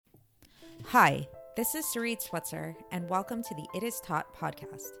Hi, this is Sarit Switzer, and welcome to the It Is Taught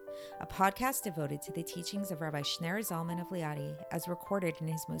podcast, a podcast devoted to the teachings of Rabbi Shneur Zalman of Liadi as recorded in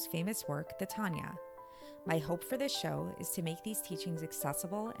his most famous work, the Tanya. My hope for this show is to make these teachings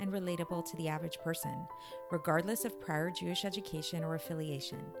accessible and relatable to the average person, regardless of prior Jewish education or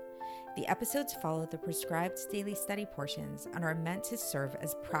affiliation. The episodes follow the prescribed daily study portions and are meant to serve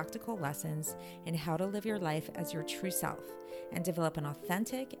as practical lessons in how to live your life as your true self and develop an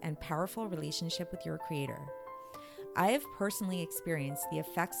authentic and powerful relationship with your Creator. I have personally experienced the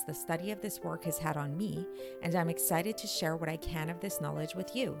effects the study of this work has had on me, and I'm excited to share what I can of this knowledge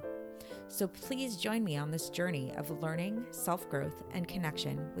with you. So please join me on this journey of learning, self-growth, and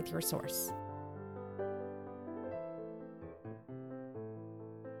connection with your source.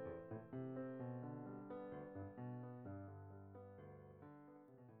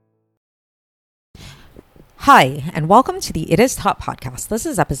 Hi, and welcome to the It Is Taught podcast. This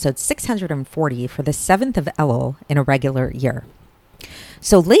is episode 640 for the 7th of Elul in a regular year.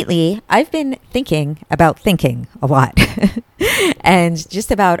 So lately, I've been thinking about thinking a lot and just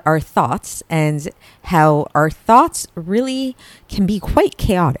about our thoughts and how our thoughts really can be quite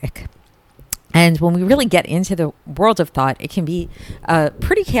chaotic. And when we really get into the world of thought, it can be a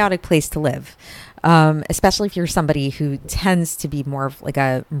pretty chaotic place to live. Especially if you're somebody who tends to be more of like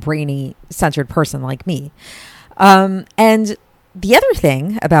a brainy centered person like me. And the other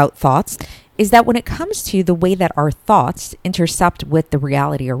thing about thoughts is that when it comes to the way that our thoughts intercept with the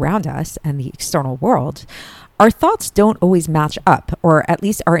reality around us and the external world, our thoughts don't always match up, or at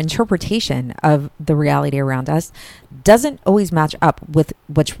least our interpretation of the reality around us doesn't always match up with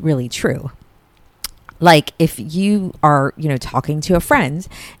what's really true. Like if you are, talking to a friend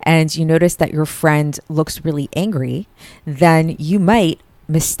and you notice that your friend looks really angry, then you might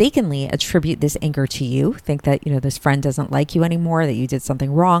mistakenly attribute this anger to you, think that, this friend doesn't like you anymore, that you did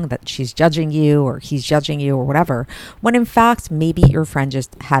something wrong, that she's judging you or he's judging you or whatever, when in fact, maybe your friend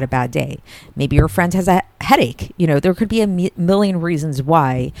just had a bad day. Maybe your friend has a headache. There could be a million reasons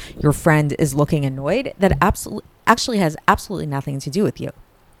why your friend is looking annoyed that actually has absolutely nothing to do with you.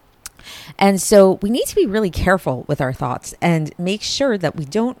 And so we need to be really careful with our thoughts and make sure that we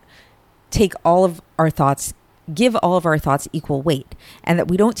don't take all of our thoughts, give all of our thoughts equal weight, and that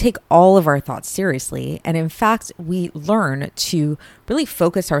we don't take all of our thoughts seriously. And in fact, we learn to really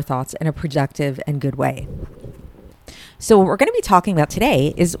focus our thoughts in a productive and good way. So what we're going to be talking about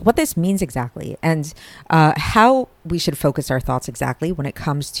today is what this means exactly and how we should focus our thoughts exactly when it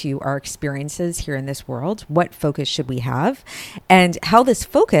comes to our experiences here in this world. What focus should we have, and how this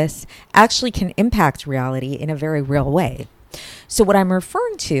focus actually can impact reality in a very real way. So what I'm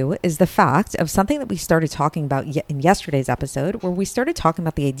referring to is the fact of something that we started talking about in yesterday's episode, where we started talking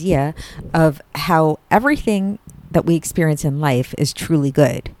about the idea of how everything that we experience in life is truly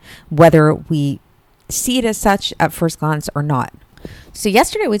good, whether we see it as such at first glance or not. So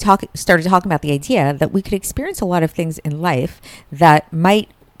yesterday we started talking about the idea that we could experience a lot of things in life that might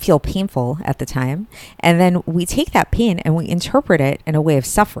feel painful at the time, and then we take that pain and we interpret it in a way of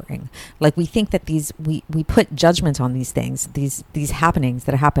suffering. Like we think that we put judgment on these things, these happenings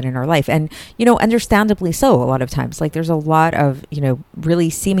that happen in our life, and understandably so. A lot of times, like there's a lot of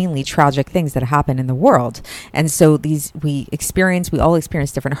really seemingly tragic things that happen in the world, and so we all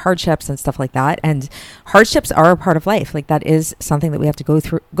experience different hardships and stuff like that. And hardships are a part of life. Like that is something that we have to go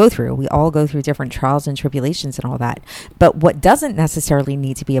through. We all go through different trials and tribulations and all that. But what doesn't necessarily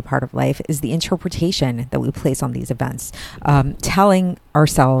need to be a part of life is the interpretation that we place on these events, telling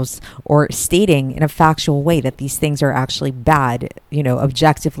ourselves or stating in a factual way that these things are actually bad,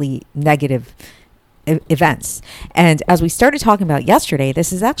 objectively negative events. And as we started talking about yesterday,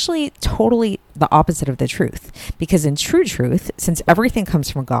 this is actually totally the opposite of the truth, because in true truth, since everything comes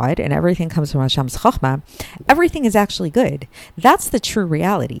from God and everything comes from Hashem's Chachma, everything is actually good. That's the true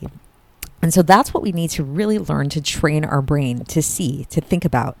reality. And so that's what we need to really learn to train our brain to see, to think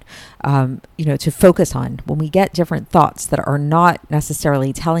about, to focus on. When we get different thoughts that are not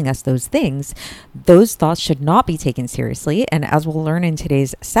necessarily telling us those things, those thoughts should not be taken seriously. And as we'll learn in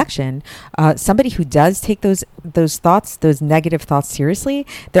today's section, somebody who does take those thoughts, those negative thoughts seriously,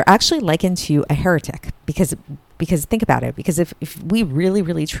 they're actually likened to a heretic because think about it, because if we really,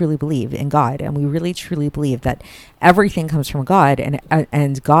 really, truly believe in God, and we really, truly believe that everything comes from God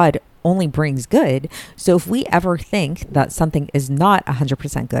and God only brings good. So if we ever think that something is not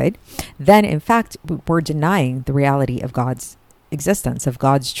 100% good, then in fact, we're denying the reality of God's existence, of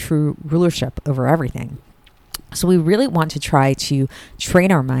God's true rulership over everything. So we really want to try to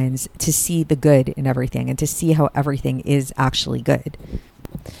train our minds to see the good in everything and to see how everything is actually good.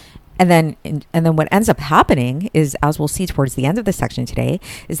 And then what ends up happening is, as we'll see towards the end of the section today,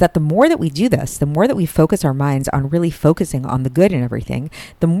 is that the more that we do this, the more that we focus our minds on really focusing on the good in everything,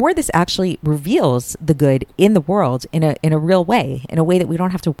 the more this actually reveals the good in the world in a real way, in a way that we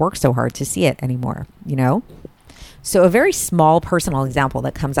don't have to work so hard to see it anymore, you know? So a very small personal example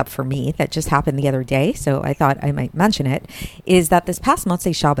that comes up for me that just happened the other day, so I thought I might mention it, is that this past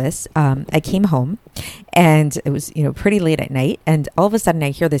Motzei Shabbos, I came home and it was, pretty late at night, and all of a sudden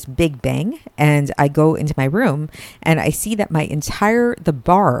I hear this big bang, and I go into my room and I see that the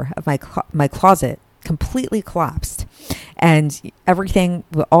bar of my closet completely collapsed, and everything,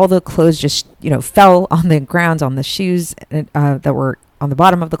 all the clothes just, fell on the ground, on the shoes that were on the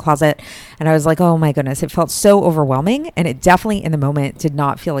bottom of the closet. And I was like, oh my goodness, it felt so overwhelming. And it definitely in the moment did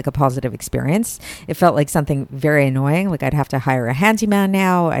not feel like a positive experience. It felt like something very annoying. Like I'd have to hire a handyman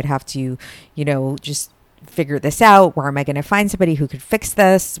now. I'd have to, just figure this out. Where am I going to find somebody who could fix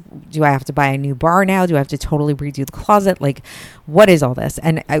this? Do I have to buy a new bar now? Do I have to totally redo the closet? Like, what is all this?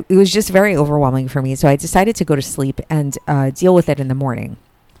 And it was just very overwhelming for me. So I decided to go to sleep and deal with it in the morning.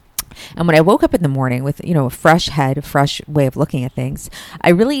 And when I woke up in the morning with, a fresh head, a fresh way of looking at things, I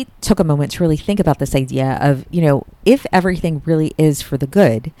really took a moment to really think about this idea of, if everything really is for the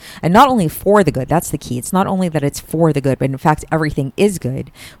good, and not only for the good, that's the key. It's not only that it's for the good, but in fact, everything is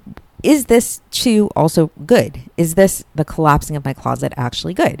good. Is this too also good? Is this, the collapsing of my closet,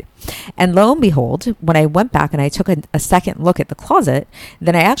 actually good? And lo and behold, when I went back and I took a second look at the closet,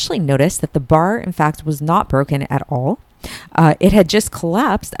 then I actually noticed that the bar, in fact, was not broken at all. It had just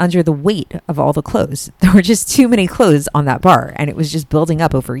collapsed under the weight of all the clothes. There were just too many clothes on that bar, and it was just building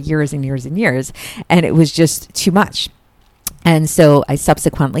up over years and years and years, and it was just too much. And so I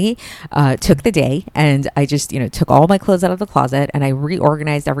subsequently took the day and I just, took all my clothes out of the closet and I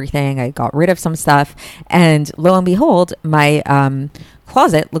reorganized everything. I got rid of some stuff, and lo and behold, my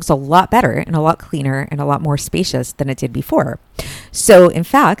closet looks a lot better and a lot cleaner and a lot more spacious than it did before. So in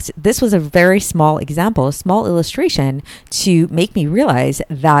fact, this was a very small example, a small illustration to make me realize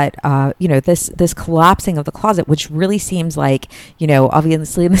that, this collapsing of the closet, which really seems like,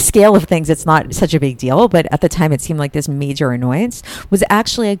 obviously in the scale of things, it's not such a big deal, but at the time it seemed like this major annoyance, was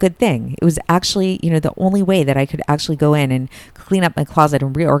actually a good thing. It was actually, the only way that I could actually go in and clean up my closet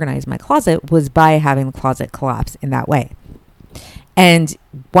and reorganize my closet was by having the closet collapse in that way. And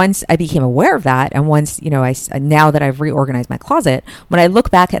once I became aware of that, and once, now that I've reorganized my closet, when I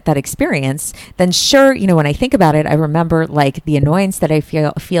look back at that experience, then sure, when I think about it, I remember like the annoyance that I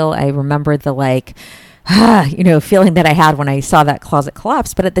feel, I remember the feeling that I had when I saw that closet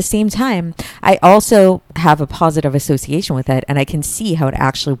collapse. But at the same time, I also have a positive association with it, and I can see how it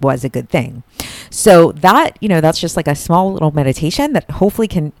actually was a good thing. So that, that's just like a small little meditation that hopefully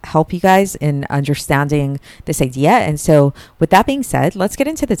can help you guys in understanding this idea. And so with that being said, let's get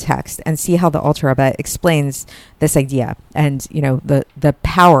into the text and see how the Alter Rebbe explains this idea and, the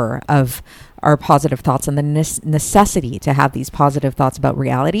power of our positive thoughts and the necessity to have these positive thoughts about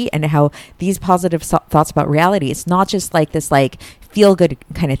reality, and how these positive thoughts about reality, it's not just like this feel good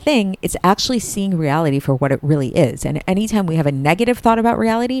kind of thing. It's actually seeing reality for what it really is. And anytime we have a negative thought about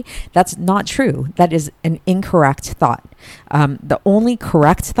reality, that's not true. That is an incorrect thought. The only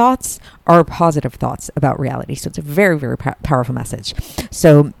correct thoughts are positive thoughts about reality. So it's a very, very powerful message.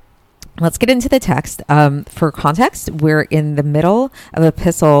 So let's get into the text. For context, we're in the middle of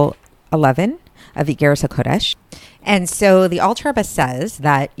Epistle 11 of Igeres HaKodesh. And so the Alter Rebbe says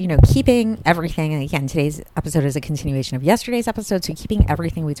that, keeping everything, and again, today's episode is a continuation of yesterday's episode, so keeping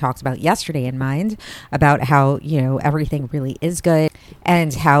everything we talked about yesterday in mind, about how, everything really is good,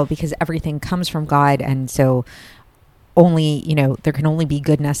 and how, because everything comes from God, and so only, there can only be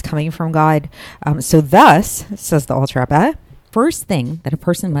goodness coming from God. So thus, says the Alter Rebbe, first thing that a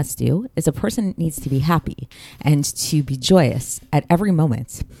person must do is a person needs to be happy and to be joyous at every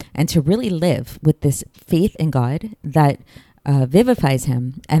moment, and to really live with this faith in God that vivifies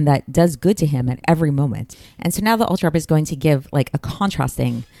him and that does good to him at every moment. And so now the Alter Rebbe is going to give like a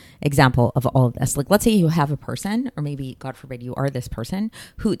contrasting example of all of this. Like, let's say you have a person, or maybe, God forbid, you are this person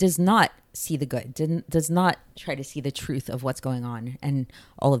who does not see the good, does not try to see the truth of what's going on and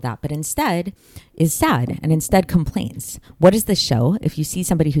all of that, but instead is sad and instead complains. What does this show? If you see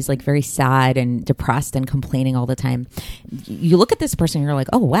somebody who's like very sad and depressed and complaining all the time, you look at this person and you're like,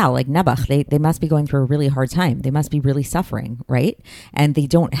 oh wow, like Nebuch, they must be going through a really hard time. They must be really suffering, right? And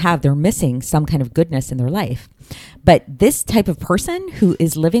they're missing some kind of goodness in their life. But this type of person who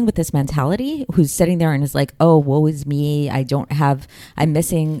is living with this mentality, who's sitting there and is like, oh, woe is me, I'm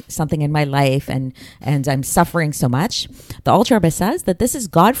missing something in my life, and I'm suffering so much. The Alter Rebbe says that this is,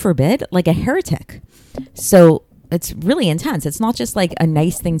 God forbid, like a heretic. So it's really intense. It's not just like a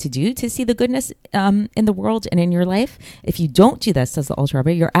nice thing to do to see the goodness in the world and in your life. If you don't do this, says the Alter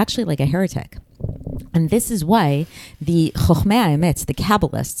Rebbe, you're actually like a heretic. And this is why the Chochmei Emet, the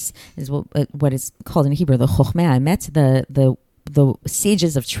Kabbalists, is what is called in Hebrew the Chochmei Emet, the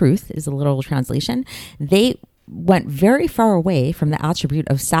sages of truth is a literal translation. They went very far away from the attribute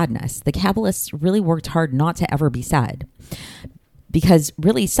of sadness. The Kabbalists really worked hard not to ever be sad. Because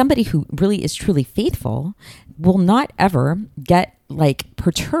really, somebody who really is truly faithful will not ever get like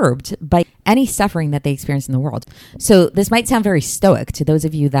perturbed by any suffering that they experience in the world. So this might sound very stoic to those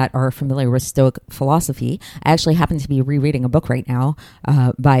of you that are familiar with Stoic philosophy. I actually happen to be rereading a book right now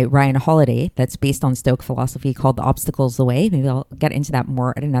by Ryan Holiday that's based on Stoic philosophy called The Obstacle's the Way. Maybe I'll get into that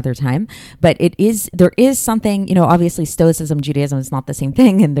more at another time. But there is something, you know, obviously Stoicism, Judaism is not the same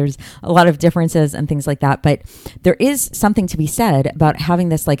thing, and there's a lot of differences and things like that. But there is something to be said about having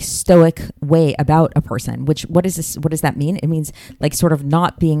this like Stoic way about a person, which what does that mean? It means like sort of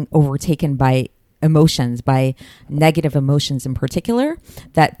not being overtaken by emotions, by negative emotions in particular,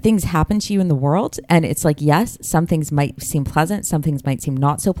 that things happen to you in the world. And it's like, yes, some things might seem pleasant, some things might seem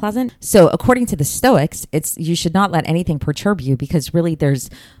not so pleasant. So according to the Stoics, you should not let anything perturb you, because really there's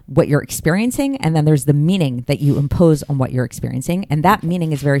what you're experiencing, and then there's the meaning that you impose on what you're experiencing, and that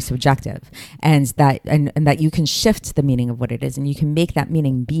meaning is very subjective, and that you can shift the meaning of what it is, and you can make that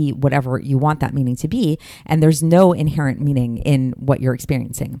meaning be whatever you want that meaning to be, and there's no inherent meaning in what you're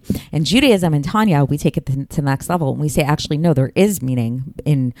experiencing. In Judaism and Tanya, we take it to the next level, and we say, actually, no, there is meaning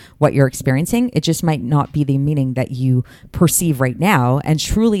in what you're experiencing. It just might not be the meaning that you perceive right now, and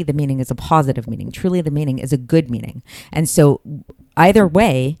truly the meaning is a positive meaning. Truly the meaning is a good meaning. And so either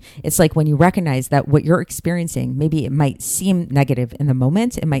way, it's like when you recognize that what you're experiencing, maybe it might seem negative in the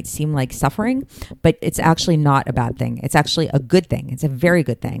moment, it might seem like suffering, but it's actually not a bad thing. It's actually a good thing. It's a very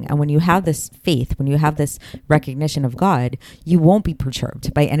good thing. And when you have this faith, when you have this recognition of God, you won't be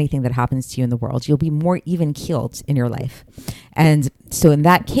perturbed by anything that happens to you in the world. You'll be more even-keeled in your life. And so in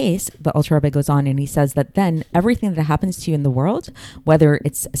that case, the Alter Rebbe goes on and he says that then everything that happens to you in the world, whether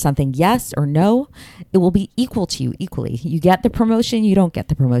it's something yes or no, it will be equal to you equally. You get the promotion, you don't get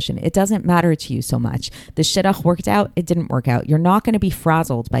the promotion. It doesn't matter to you so much. The shidduch worked out, it didn't work out. You're not going to be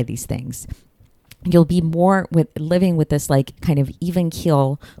frazzled by these things. You'll be more with living with this like kind of even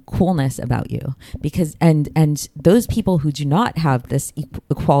keel coolness about you, because and those people who do not have this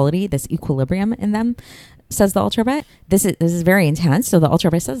equality, this equilibrium in them, says the Alter Rebbe, this is very intense. So the Alter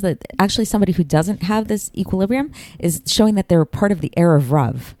Rebbe says that actually somebody who doesn't have this equilibrium is showing that they're part of the Erev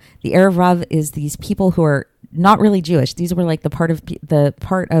Rav. The Erev Rav is these people who are not really Jewish. These were like the part of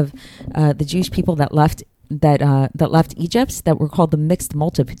the Jewish people that left Egypt, that were called the mixed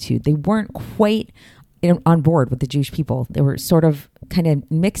multitude. They weren't quite on board with the Jewish people. They were sort of kind of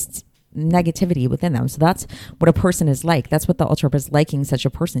mixed negativity within them. So that's what a person is like. That's what the Alter Rebbe is liking such a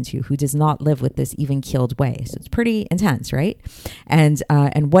person to, who does not live with this even-keeled way. So it's pretty intense, right? And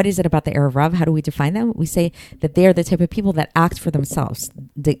what is it about the Erev Rav? How do we define them? We say that they are the type of people that act for themselves.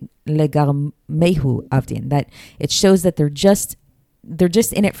 The legar mehu avdin. That it shows that they're just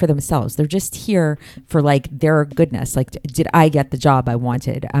in it for themselves. They're just here for like their goodness. Like, did I get the job I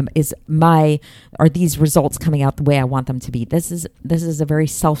wanted? Are these results coming out the way I want them to be? This is a very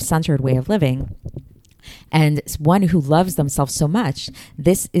self-centered way of living. And one who loves themselves so much,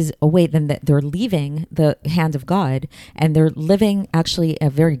 this is a way then that they're leaving the hand of God, and they're living actually a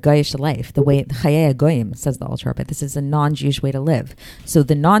very Goyish life, the way Chayei Goyim, says the Alter Rebbe. This is a non-Jewish way to live. So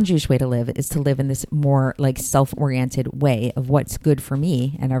the non-Jewish way to live is to live in this more like self-oriented way of what's good for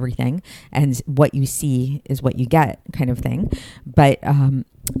me and everything, and what you see is what you get kind of thing. But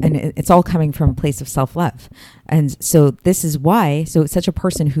and it's all coming from a place of self-love. And so this is why, so such a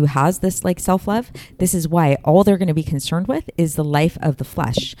person who has this like self-love, this is why all they're going to be concerned with is the life of the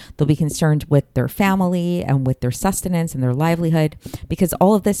flesh. They'll be concerned with their family and with their sustenance and their livelihood, because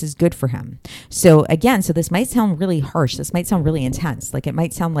all of this is good for him. So again, so this might sound really harsh. This might sound really intense. Like it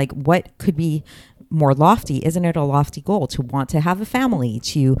might sound like, what could be more lofty? Isn't it a lofty goal to want to have a family,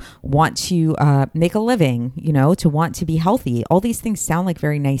 to want to make a living, to want to be healthy? All these things sound like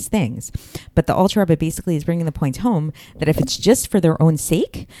very nice things, but the Alter Rebbe basically is bringing the point home that if it's just for their own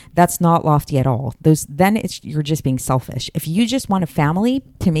sake, that's not lofty at all. You're just being selfish. If you just want a family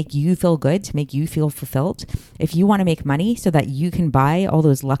to make you feel good, to make you feel fulfilled, if you want to make money so that you can buy all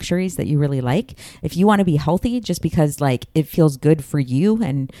those luxuries that you really like, if you want to be healthy just because like it feels good for you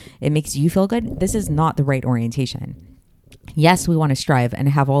and it makes you feel good, this is not the right orientation. Yes, we want to strive and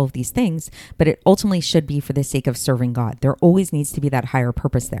have all of these things, but it ultimately should be for the sake of serving God. There always needs to be that higher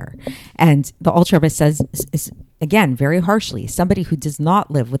purpose there. And the Alter Rebbe says, again, very harshly, somebody who does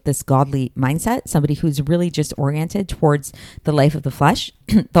not live with this godly mindset, somebody who's really just oriented towards the life of the flesh,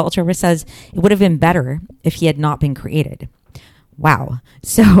 the Alter Rebbe says it would have been better if he had not been created. Wow.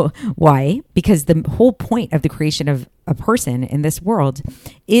 So why? Because the whole point of the creation of a person in this world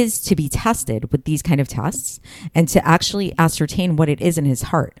is to be tested with these kind of tests and to actually ascertain what it is in his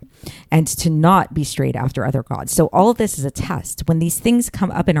heart and to not be strayed after other gods. So all of this is a test. When these things come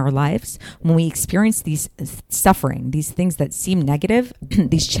up in our lives, when we experience these suffering, these things that seem negative,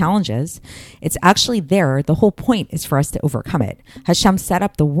 these challenges, it's actually there. The whole point is for us to overcome it. Hashem set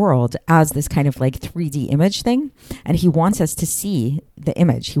up the world as this kind of like 3D image thing, and he wants us to see the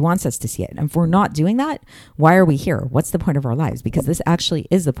image. He wants us to see it. And if we're not doing that, why are we here? What's the point of our lives? Because this actually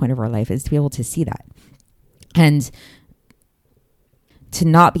is the point of our life, is to be able to see that. And to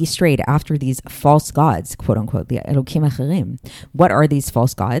not be strayed after these false gods, quote unquote, the Elokim Acherim. What are these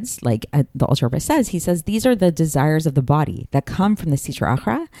false gods? Like the Alter Rebbe says, he says, these are the desires of the body that come from the Sitra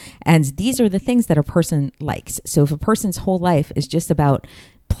Achra, and these are the things that a person likes. So if a person's whole life is just about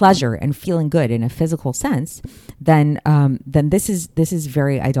pleasure and feeling good in a physical sense, then this is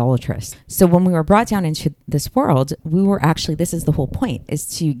very idolatrous. So when we were brought down into this world, we were actually, this is the whole point, is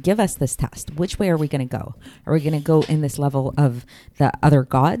to give us this test. Which way are we going to go? Are we going to go in this level of the other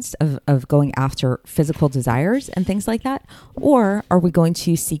gods, of going after physical desires and things like that? Or are we going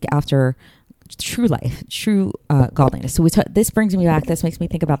to seek after true life, true godliness? So this brings me back. This makes me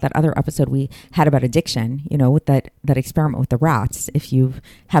think about that other episode we had about addiction, with that experiment with the rats. If you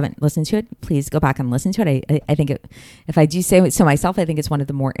haven't listened to it, please go back and listen to it. I think if I do say so myself, I think it's one of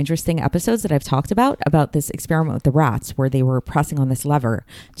the more interesting episodes that I've talked about this experiment with the rats, where they were pressing on this lever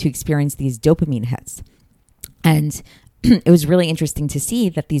to experience these dopamine hits. And it was really interesting to see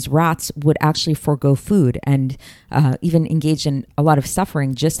that these rats would actually forego food and even engage in a lot of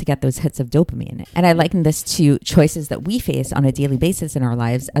suffering just to get those hits of dopamine. And I liken this to choices that we face on a daily basis in our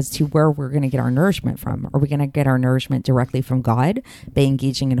lives as to where we're going to get our nourishment from. Are we going to get our nourishment directly from God by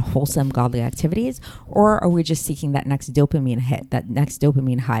engaging in wholesome godly activities? Or are we just seeking that next dopamine hit, that next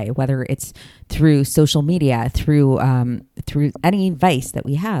dopamine high, whether it's through social media, through any vice that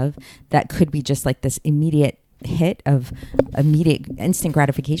we have that could be just like this immediate hit of immediate instant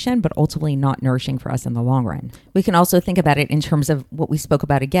gratification, but ultimately not nourishing for us in the long run. We can also think about it in terms of what we spoke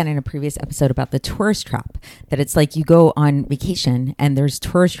about again in a previous episode about the tourist trap, that it's like you go on vacation and there's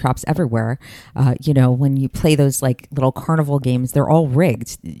tourist traps everywhere. When you play those like little carnival games, they're all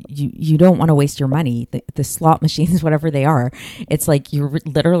rigged. You don't want to waste your money. The slot machines, whatever they are, it's like you're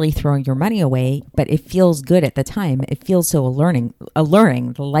literally throwing your money away, but it feels good at the time. It feels so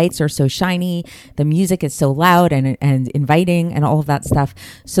alluring. The lights are so shiny. The music is so loud and inviting and all of that stuff.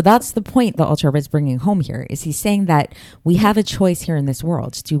 So that's the point the Alter Rebbe is bringing home here, is he's saying that we have a choice here in this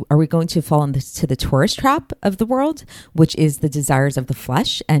world. Are we going to fall into the tourist trap of the world, which is the desires of the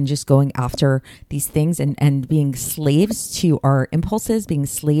flesh and just going after these things and being slaves to our impulses, being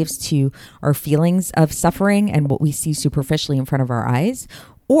slaves to our feelings of suffering and what we see superficially in front of our eyes?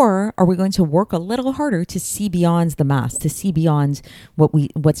 Or are we going to work a little harder to see beyond the mask, to see beyond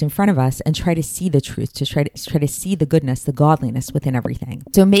what's in front of us and try to see the truth, to try to see the goodness, the godliness within everything?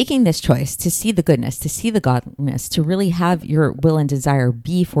 So making this choice to see the goodness, to see the godliness, to really have your will and desire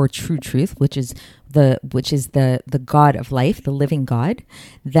be for true truth, which is the God of life, the living God,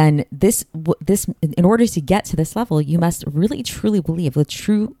 then this in order to get to this level, you must really truly believe with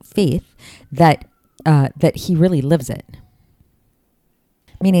true faith that he really lives it.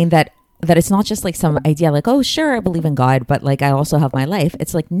 Meaning that it's not just like some idea like, oh, sure, I believe in God, but like I also have my life.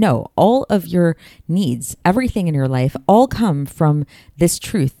 It's like, no, all of your needs, everything in your life, all come from this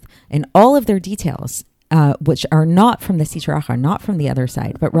truth in all of their details, which are not from the Sitra Achra, not from the other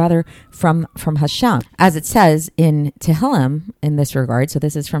side, but rather from Hashem. As it says in Tehillim in this regard, so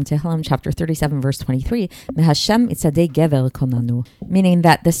this is from Tehillim chapter 37, verse 23, Hashem itzadei gever konanu, meaning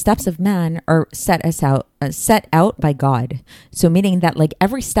that the steps of man are set out by God. So meaning that like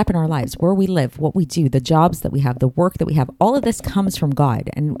every step in our lives, where we live, what we do, the jobs that we have, the work that we have, all of this comes from God.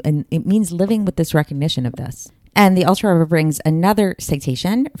 And it means living with this recognition of this. And the Alter Rebbe brings another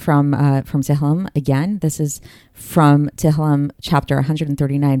citation from Tehillim again. This is from Tehillim chapter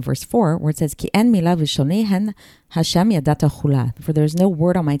 139, verse 4, where it says, Ki en milah v'shonehen Hashem yadata chula. For there is no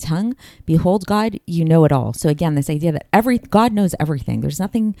word on my tongue. Behold, God, you know it all. So again, this idea that God knows everything. There's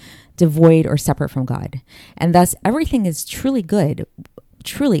nothing devoid or separate from God. And thus, everything is truly good,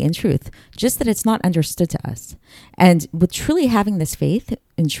 truly in truth, just that it's not understood to us. And with truly having this faith,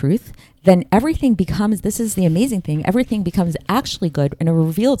 in truth, then everything becomes, this is the amazing thing, everything becomes actually good in a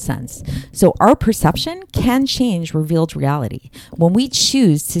revealed sense. So our perception can change revealed reality. When we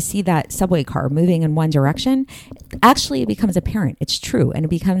choose to see that subway car moving in one direction, actually it becomes apparent. It's true, and it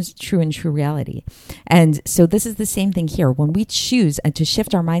becomes true in true reality. And so this is the same thing here. When we choose and to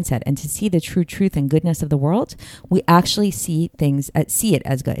shift our mindset and to see the true truth and goodness of the world, we actually see it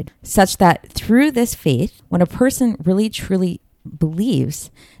as good. Such that through this faith, when a person really truly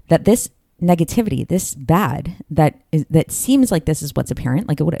believes that this negativity, this bad, that seems like this is what's apparent,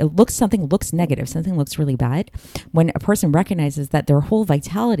 like something looks negative, something looks really bad. When a person recognizes that the whole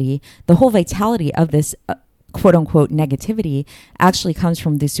vitality of this quote unquote negativity actually comes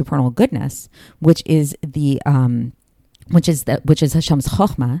from the supernal goodness, which is Hashem's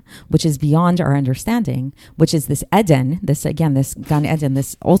chokhmah, which is beyond our understanding, which is this Eden, this Gan Eden,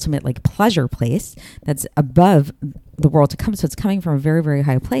 this ultimate like pleasure place that's above the world to come. So it's coming from a very, very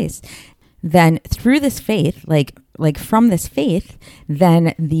high place. Then through this faith, like from this faith,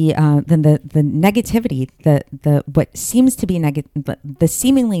 then the negativity, the what seems to be the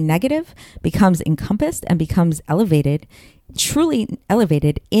seemingly negative becomes encompassed and becomes elevated, truly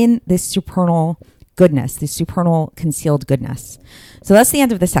elevated in this supernal goodness, the supernal concealed goodness. So that's the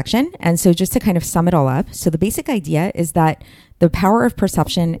end of the section. And so just to kind of sum it all up, so the basic idea is that the power of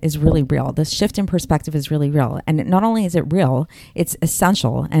perception is really real. This shift in perspective is really real. And not only is it real, it's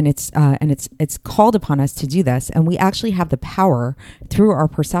essential, and it's called upon us to do this. And we actually have the power through our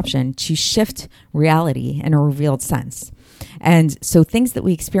perception to shift reality in a revealed sense. And so things that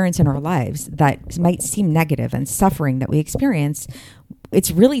we experience in our lives that might seem negative and suffering that we experience, it's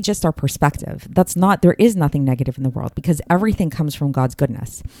really just our perspective. There is nothing negative in the world because everything comes from God's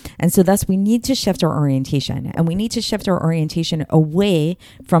goodness. And so thus we need to shift our orientation, and we need to shift our orientation away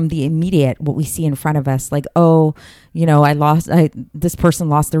from the immediate, what we see in front of us, like, oh, this person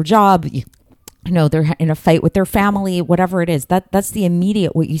lost their job. They're in a fight with their family, whatever it is, that's the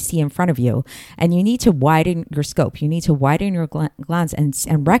immediate, what you see in front of you. And you need to widen your scope. You need to widen your glance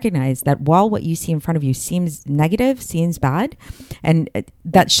and recognize that while what you see in front of you seems negative, seems bad, and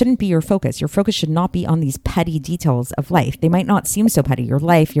that shouldn't be your focus. Your focus should not be on these petty details of life. They might not seem so petty. Your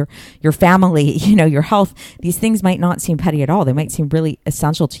life, your family, your health, these things might not seem petty at all. They might seem really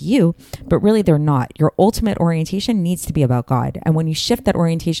essential to you, but really they're not. Your ultimate orientation needs to be about God. And when you shift that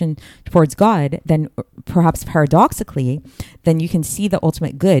orientation towards God, then perhaps paradoxically, then you can see the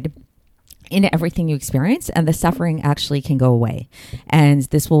ultimate good in everything you experience, and the suffering actually can go away. And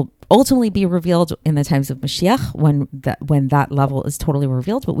this will ultimately be revealed in the times of Mashiach when that level is totally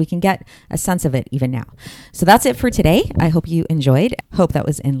revealed, but we can get a sense of it even now. So that's it for today. I hope you enjoyed. Hope that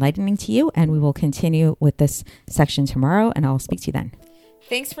was enlightening to you, and we will continue with this section tomorrow, and I'll speak to you then.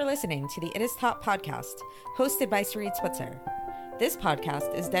 Thanks for listening to the It Is Taught podcast, hosted by Sarit Switzer. This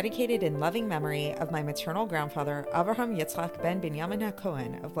podcast is dedicated in loving memory of my maternal grandfather, Avraham Yitzchak ben Binyamin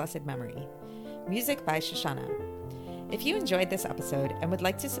HaKohen of blessed memory. Music by Shoshana. If you enjoyed this episode and would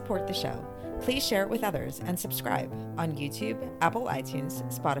like to support the show, please share it with others and subscribe on YouTube, Apple iTunes,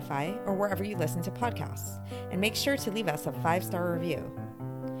 Spotify, or wherever you listen to podcasts. And make sure to leave us a 5-star review.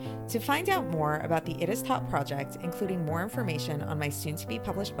 To find out more about the It Is Taught project, including more information on my soon-to-be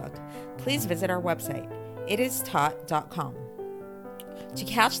published book, please visit our website, itistaught.com. To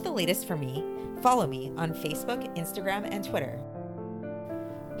catch the latest from me, follow me on Facebook, Instagram, and Twitter.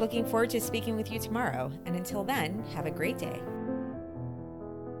 Looking forward to speaking with you tomorrow, and until then, have a great day.